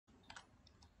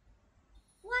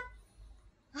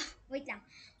lang.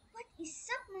 What is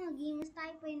up mga gamers?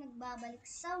 Tayo po ay nagbabalik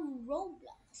sa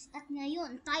Roblox. At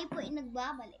ngayon, tayo po ay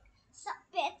nagbabalik sa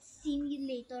Pet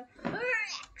Simulator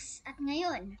Rex. At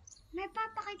ngayon, may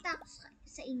papakita ko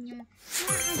sa inyong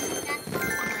nakakagat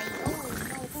ay,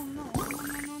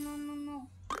 no.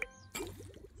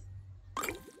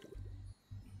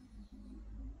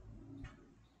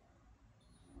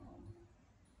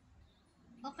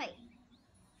 Okay.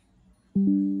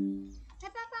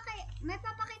 May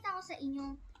papakita ko sa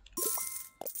inyong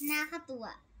nakakatuwa,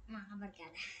 mga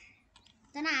kabarkada.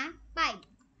 Ito na, 5.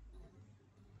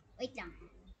 Wait lang.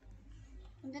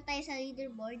 Punta tayo sa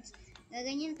leaderboards.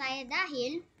 Gaganyan tayo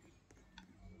dahil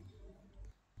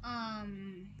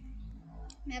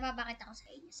may papakita ko sa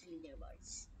inyo sa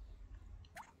leaderboards.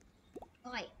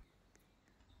 Okay.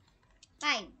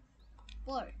 5,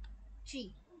 4,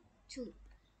 3, 2,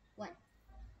 1.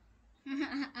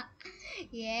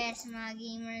 Yes, mga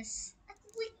gamers. At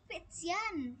weak pets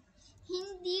yan.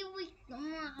 Hindi weak ng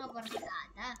mga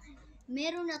kabarkada.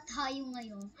 Meron na tayo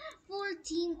ngayon full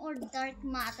team or dark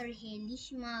matter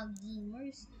hellish, mga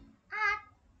gamers. At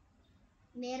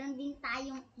meron din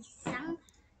tayong isang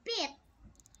pet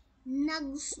na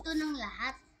gusto ng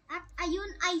lahat. At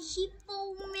ayun ay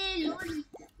hippo melon,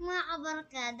 mga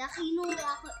kabarkada.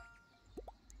 Kinuha ko.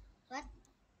 What?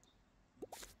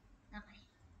 Okay.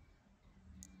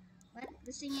 What?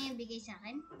 Gusto niya ibigay sa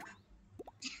akin?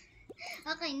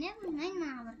 Okay, never mind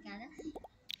mga kabarkada.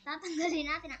 Tatanggalin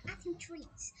natin ang ating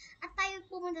treats. At tayo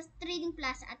pumunta sa trading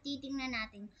plaza at titingnan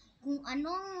natin kung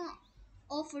anong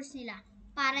offers nila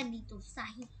para dito sa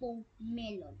hippo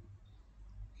melon.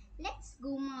 Let's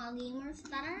go mga gamers.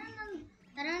 Tara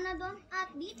na doon.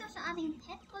 At dito sa ating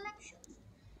pet collection,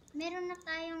 meron na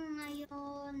tayong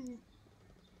ngayon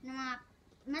na mga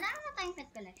marami na tayong pet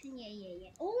collection.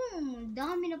 Yeah. Oh,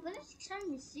 dami na pala.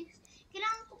 606.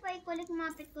 Kailangan ko pa i-collect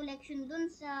mga pet collection dun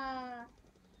sa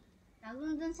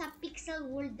Pixel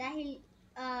World dahil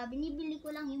binibili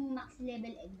ko lang yung max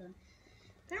level egg dun.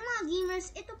 Pero mga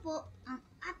gamers, ito po ang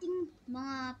ating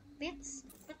mga pet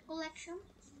collection.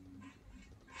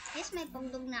 Yes, may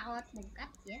pagdog na ako at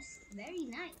nagkat. Yes, very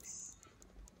nice.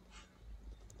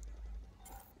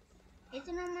 Ito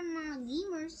naman mga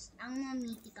gamers, ang mga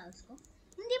mythicals ko.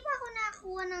 Hindi pa ako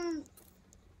nakakuha ng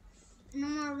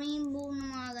mga rainbow, ng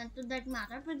mga ganito, dark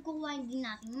matter. Pero kukuhain din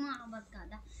natin yung mga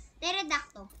kabarkada.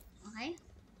 Pterodactyl. Okay?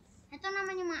 Ito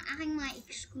naman yung aking mga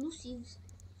exclusives.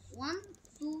 1,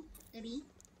 2, 3,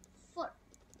 4.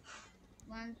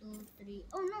 1, 2,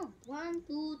 3. Oh no! 1,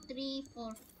 2, 3,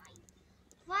 4,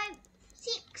 5,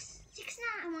 6. 6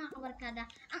 na ang mga kabarkada.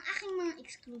 Ang aking mga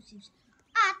exclusives.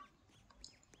 At,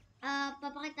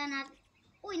 papakita natin.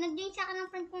 Uy, nag-join sa akin ng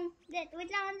friend kong.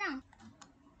 Wait lang.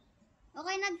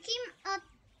 Okay, nag-team out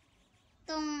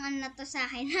tong ano to sa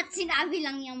akin at sinabi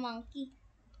lang niya monkey.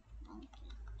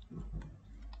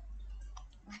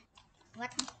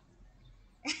 What?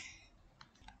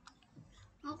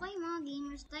 Okay mga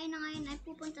gamers, tayo na ngayon ay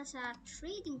pupunta sa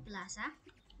trading plaza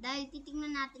dahil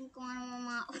titingnan natin kung ano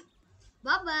mga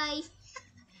bye-bye.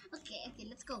 Okay,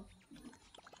 let's go.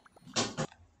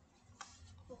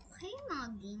 Okay mga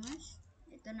gamers,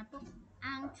 ito na po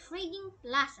ang trading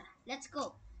plaza. Let's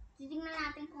go. Titingnan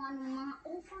natin kung anong mga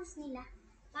offers nila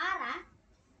para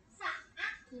sa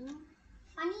aking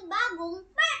panibagong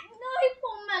pet na hippo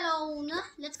melon.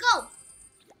 Let's go!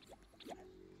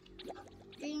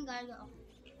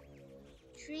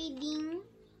 Trading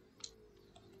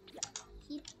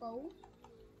hippo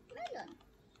melon.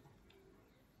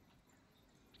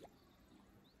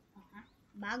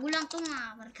 Bago lang ito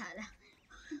mga barkada.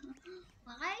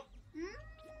 Okay?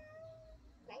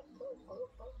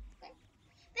 Okay.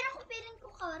 Pero kung feeling ko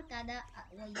kabarkada,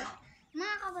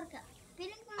 mga kabarkada,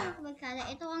 feeling ko mga kabarkada,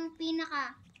 ito ang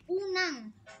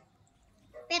pinaka-unang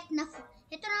pet na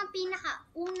ito ang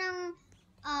pinaka-unang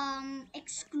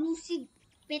exclusive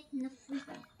pet na free.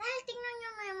 Dahil tingnan nyo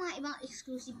nga yung mga ibang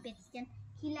exclusive pets dyan.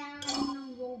 Kailangan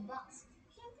ng Roblox.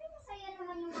 Siyempre masaya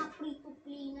naman yung mga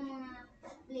free-to-play na mga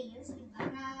players, diba?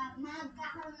 Na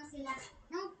magkakaroon na sila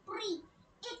ng free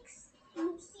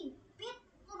exclusive pet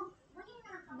for free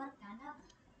na kabarkada.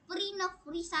 Free na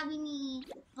free, sabi ni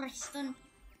Preston.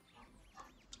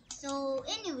 So,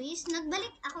 anyways,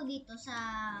 nagbalik ako dito sa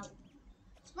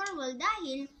Small World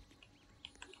dahil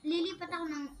lilipat ako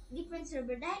ng different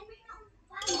server dahil may akong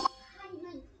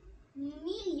 500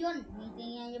 million.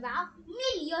 Tingnan niyo ba ako?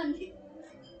 Million,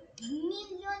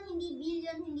 hindi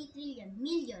billion, hindi trillion.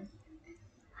 Million.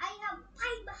 I have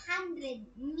 500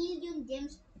 million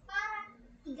gems para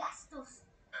igastos.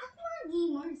 At mga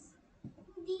gamers,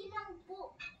 hindi lang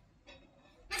po.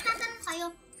 Natatanong kayo,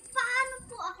 paano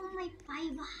po ako may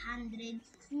 500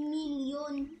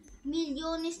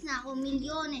 milyones na ako,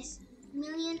 million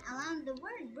around the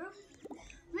world, bro.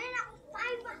 Meron ako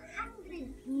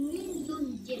 500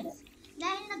 million gems.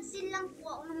 Dahil nagsilang po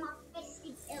ako ng mga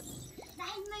festive elves.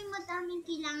 Dahil may madaming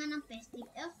kailangan ng festive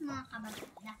elves, mga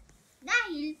kabarkada.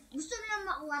 Dahil gusto nila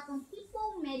makuha tong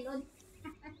tipo melon.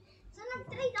 So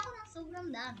nag-trade ako ng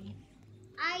sobrang dami.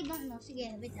 I don't know. Sige,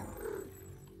 wait lang.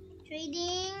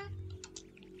 Trading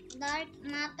dark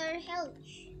matter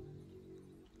hellish.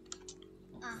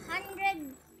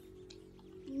 100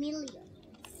 million.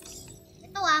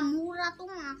 Ito mura to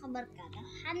mga kabarkada.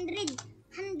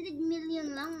 100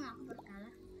 million lang mga kabarkada.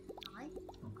 Okay?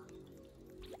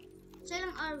 So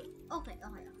lang okay.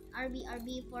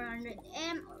 RB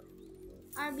 400M or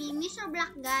RB Mr.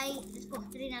 Black Guy. Let's go.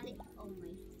 Try natin. Oh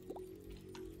my.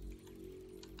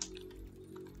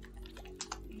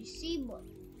 Receiver.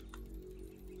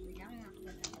 Wait lang mga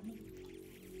kabarkada.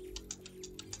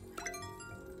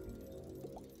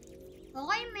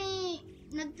 Okay, may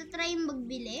nagtatry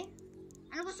magbili.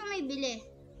 Ano gusto mo ibili?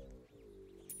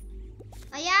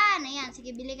 Ayan.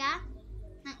 Sige, bili ka.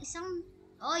 Ng isang...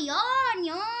 Oh, yon.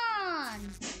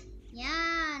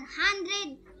 Yan.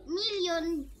 100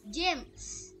 million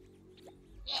gems.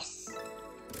 Yes.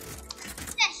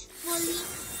 Successfully.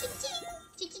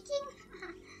 Ching.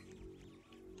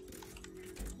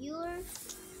 Your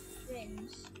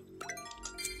friends.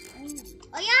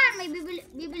 Ayan, may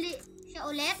bibili siya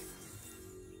ulit.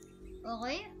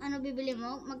 Okay, ano bibili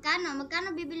mo?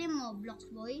 Magkano bibili mo, Blocks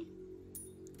Boy?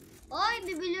 Oy,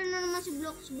 bibili na naman si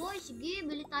Blocks Boy. Sige,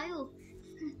 bili tayo.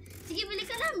 Sige, bili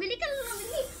ka lang. Bili.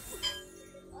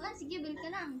 Sige, bili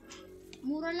ka lang.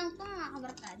 Mura lang to mga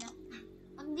kabarkada.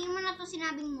 Pag di mo na to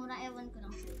sinabing mura, ewan ko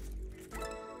lang sa'yo.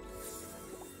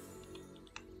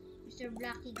 Mr.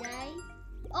 Blacky Guy.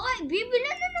 Okay, bibili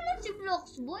na naman si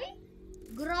Blocks Boy.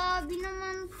 Grabe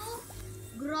naman to.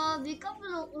 Grabe ka,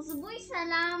 Blocks Boy.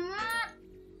 Salamat.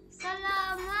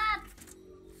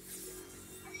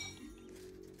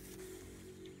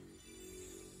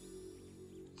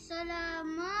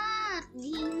 Salamat,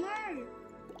 gamer.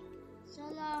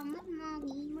 Salamat, mga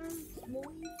gamer.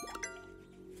 Boy.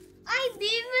 Ay,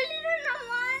 bibili na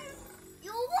naman.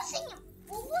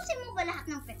 Ubusin mo ba lahat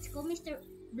ng pets ko, Mr.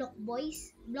 Block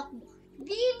Boys?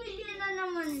 Bibili na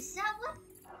naman sa what?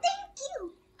 Thank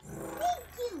you.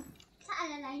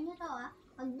 Alalahin nyo to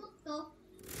Pag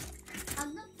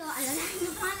dukto, alalahin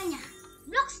nyo paano niya.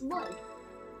 Blocks Boy.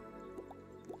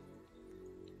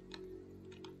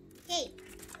 Hey.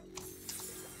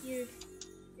 Your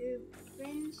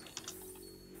friends.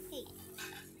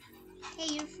 Hey,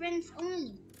 your friends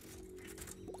only.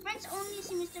 Friends only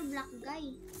si Mr. Black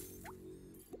Guy.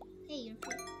 Hey, your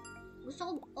friends.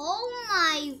 Gusto ko. Oh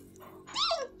my.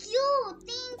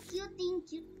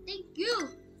 Thank you.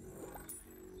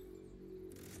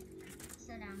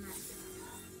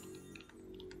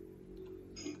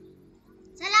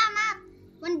 Salamat!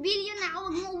 1 billion na ako.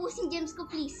 Huwag mo ubusin gems ko,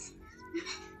 please.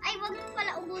 Ay, huwag mo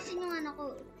pala ubusin yung ano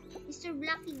ko. Mr.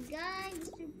 Blacky Guy,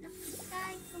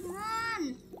 come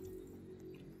on!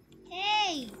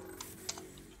 Hey!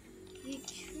 Your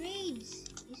trades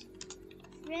is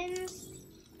friends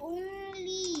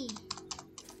only.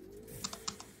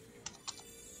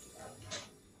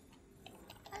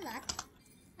 Alat?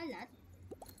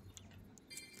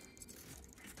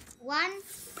 1,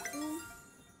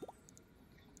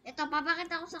 2. Ito,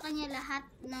 papakita ko sa kanya lahat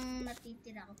ng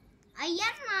natitira ko.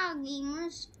 Ayan mga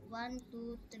gamers. 1,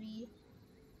 2, 3,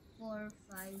 4,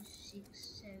 5,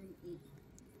 6, 7,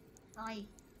 8. Okay.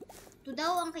 Ito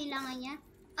daw ang kailangan niya.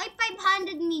 Ay,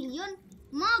 500 million.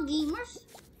 Mga gamers.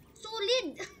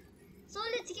 Solid.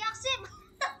 Sige, accept.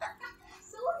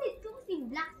 Solid ko si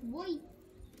Black Boy.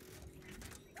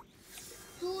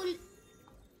 Solid.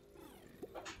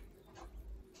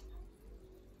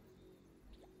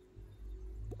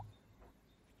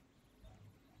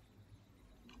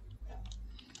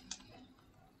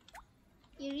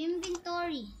 Your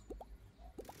inventory.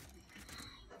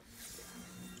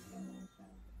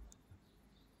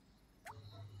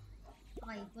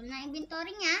 Okay, full na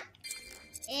inventory niya.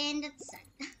 And that's it.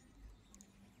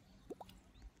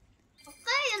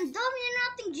 Okay, ang dami na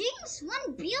nating gems.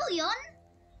 1 billion.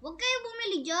 Huwag kayo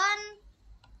bumili dyan.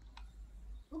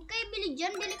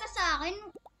 Bili ka sa akin.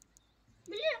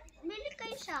 Bili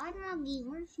kayo sa akin mga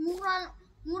gamers.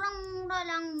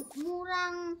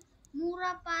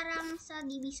 Mura parang sa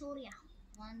Divisoria.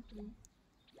 1, 2,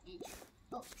 and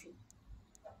 3.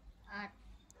 At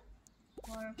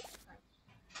 4,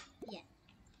 5. Yan.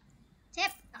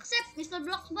 Accept, Mr.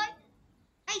 Blocks Boy.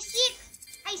 Ay, 6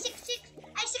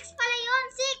 pala yun.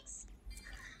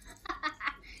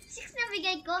 6 na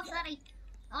binigay ko. Sorry.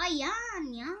 Okay, yan.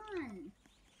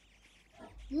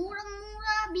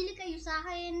 Murang-mura. Bili kayo sa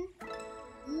akin.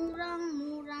 Murang.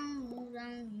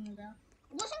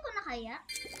 Ubusin ko na kaya?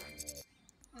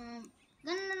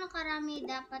 Ganun na lang karami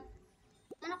dapat.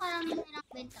 Gano'n karami nilang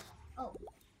benta? Oh.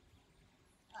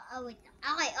 Wait.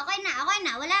 Okay na. Wala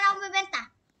na akong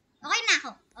bebenta. Okay na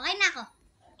ako. Wala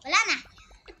na.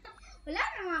 Wala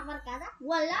na mga barkada.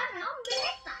 Wala na akong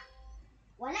bebenta.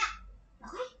 Wala.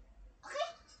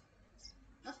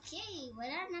 Okay.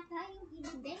 Wala na tayong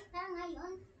ibibenta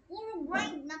ngayon. Puro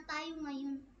grind na tayo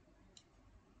ngayon.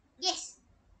 Yes.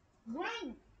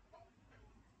 Grind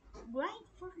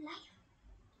for life.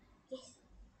 Yes.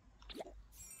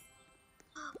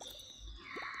 Okay.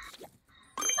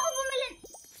 Gusto ko bumili.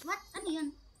 What? Ano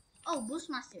yun? Oh, Boost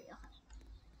Master. Okay.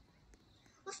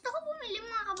 Gusto ko bumili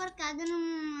mga kabarkada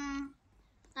ng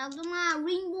tawag ng mga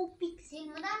rainbow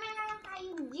pixel. Madami naman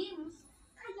tayong gems.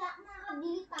 Kaya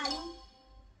makakabili tayo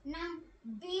ng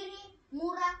very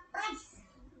mura price.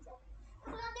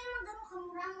 Wala din magano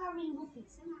kamura mga rainbow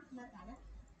pixel mga kabarkada.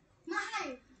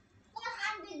 Mahal.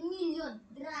 400 million.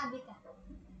 Grabe ka.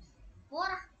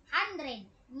 400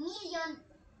 million.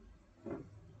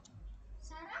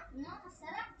 Sarap, no?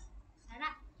 Sarap.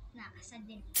 Nakasad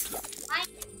din. 600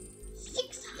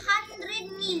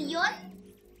 million?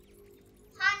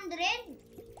 100?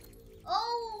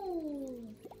 Oh!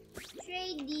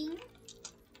 Trading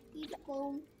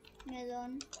eco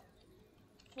melon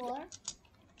for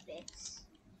pets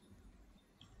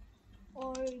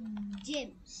or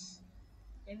gems.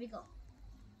 There we go.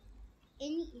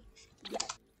 Any excuse.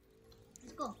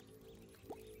 Let's go.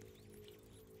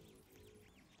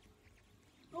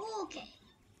 Okay.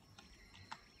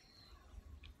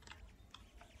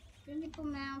 24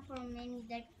 million for many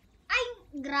that. Ay,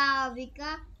 grabe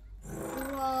ka.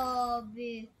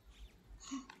 Grabe.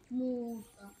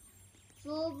 Muta.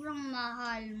 Sobrang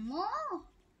mahal mo.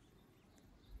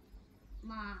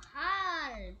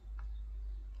 Mahal.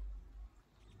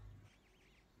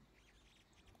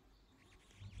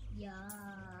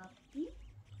 Yuppie.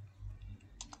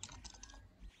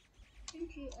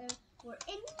 Thank you for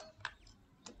any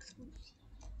exclusive.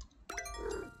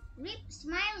 Rip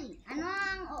Smiley. Ano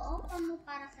ang o-offer mo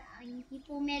para sa aking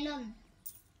tipo melon?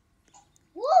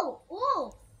 Oh!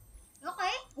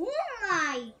 Okay. Oh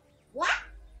my! What?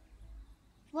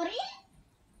 For real?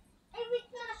 Ay, wait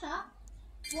na siya.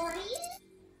 For real?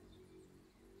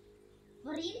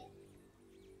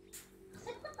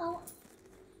 Accept ko to.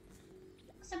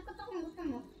 Accept ko to kung gusto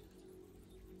mo.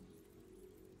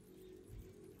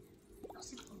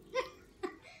 Accept ko.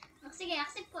 Sige,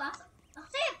 accept ko.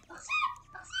 Accept! Okay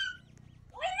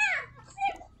na!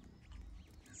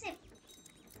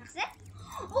 Accept?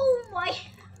 Oh my!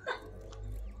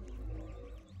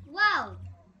 Wow!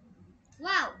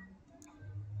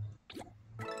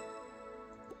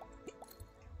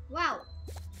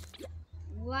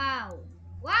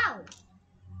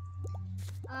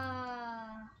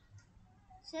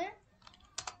 Sir?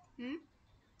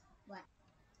 What?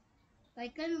 Why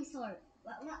call me sir?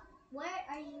 Why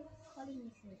are you calling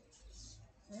me sir?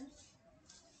 Sir?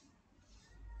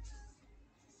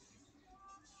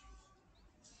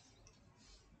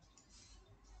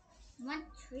 What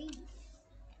tree?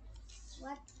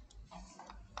 What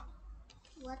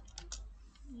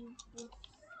you put?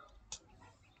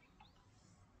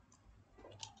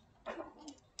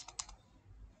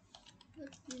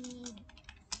 What you need?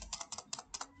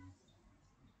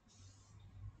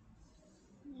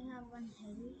 I have one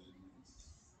hellish.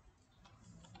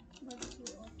 But you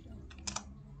also.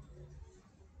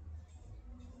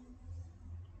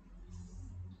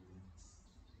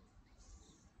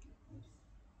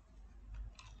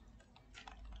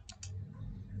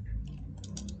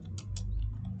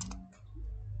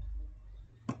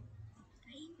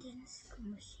 Radiance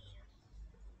commercial.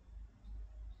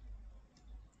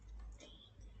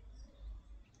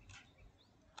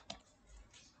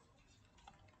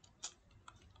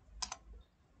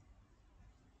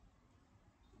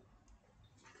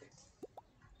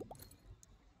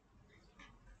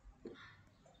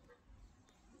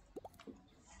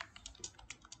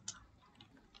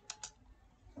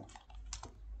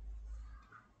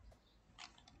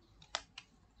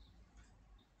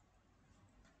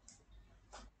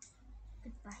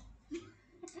 Goodbye.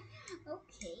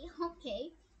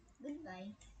 Okay. Goodbye.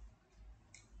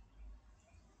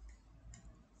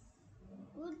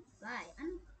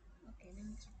 Okay, let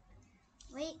me check.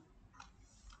 Wait.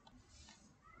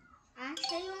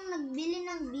 Siya yung nagbili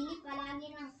ng bili palagi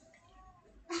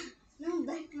ng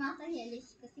dark matter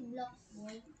hellish kasi block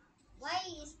boy. Why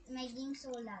is my game so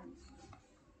lag?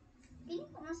 Piling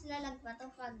ko mas lalag pa to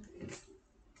pag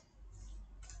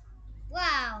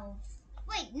Wow!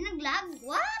 Wait, naglag?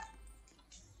 What?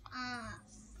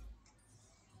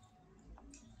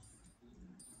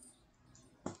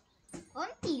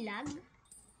 Konti lag?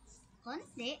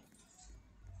 Konti?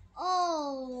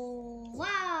 Oh!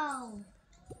 Wow!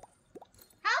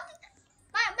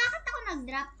 Bakit ako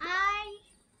nag-drop? Ay!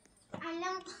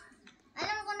 Alam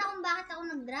ko na kung bakit ako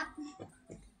nag-drop.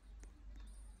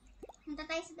 Punta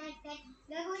tayo sa dark side.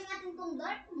 Gagawin natin tong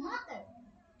dark matter.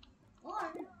 Or,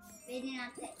 pwede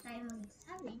natin tayo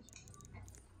mag-savage. At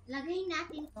lagay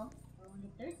natin to for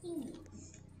only 13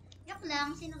 minutes. Yak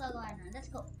lang, sino gagawa na? Let's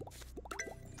go.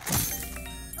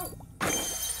 Oh!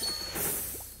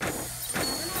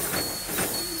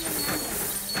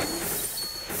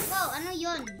 Wow, ano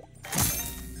yun?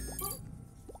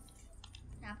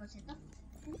 Tapos ito.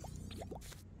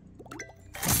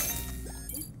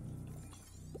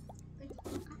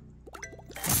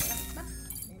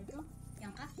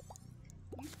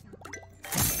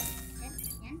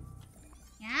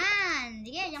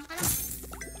 Sige, diyan ka lang.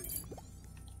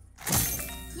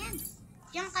 Yan.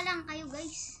 Diyan ka lang kayo,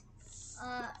 guys.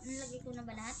 Nalagay ko na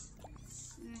ba lahat?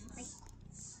 Okay.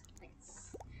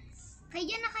 Okay,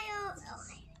 diyan na kayo.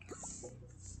 Okay.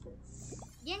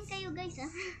 Diyan kayo, guys, ha.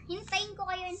 Hintayin ko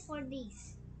kayo in 4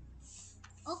 days.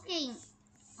 Okay.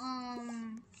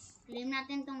 Claim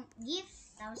natin tong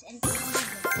gift. Tapos enter yung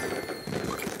video.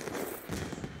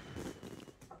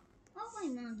 Okay,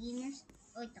 mga gamers.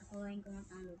 Oy, takuhin ko na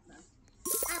tang loot box.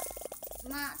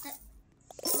 At,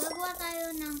 gagawa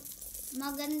tayo ng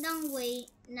magandang way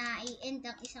na i-end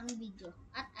ang isang video.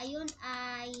 At ayun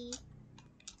ay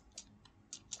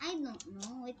I don't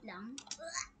know. Wait lang.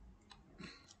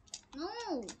 No!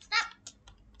 Stop!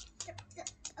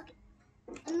 Stop. Okay.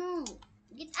 Ano?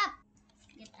 Get up!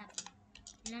 Get up.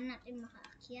 Kailan natin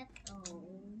makaakyat?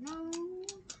 Oh, no.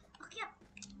 Akyat!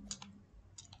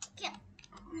 Akyat!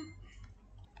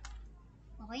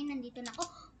 Okay, nandito na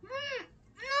ako.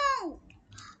 No!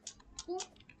 Boom.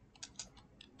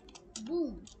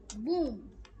 Boom. Boom.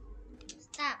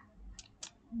 Stop.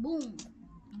 Boom.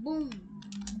 Boom.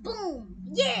 Boom.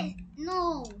 Yes!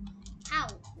 No! How?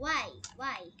 Why?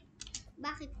 Why?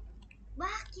 Bakit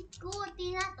ko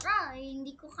tinatry?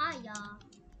 Hindi ko kaya.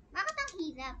 Bakit ang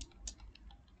hirap?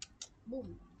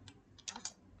 Boom.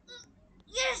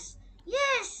 Yes!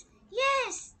 Yes!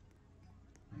 Yes!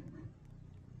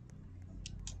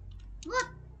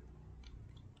 What?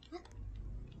 What?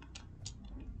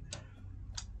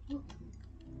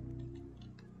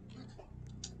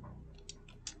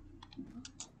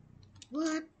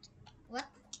 What? What?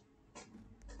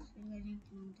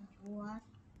 What?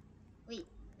 Wait,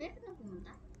 where ka na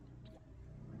pumunta?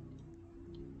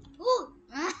 Oh!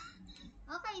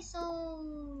 Okay, so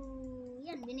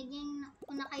yan, binigyan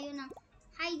ko na kayo ng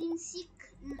hide and seek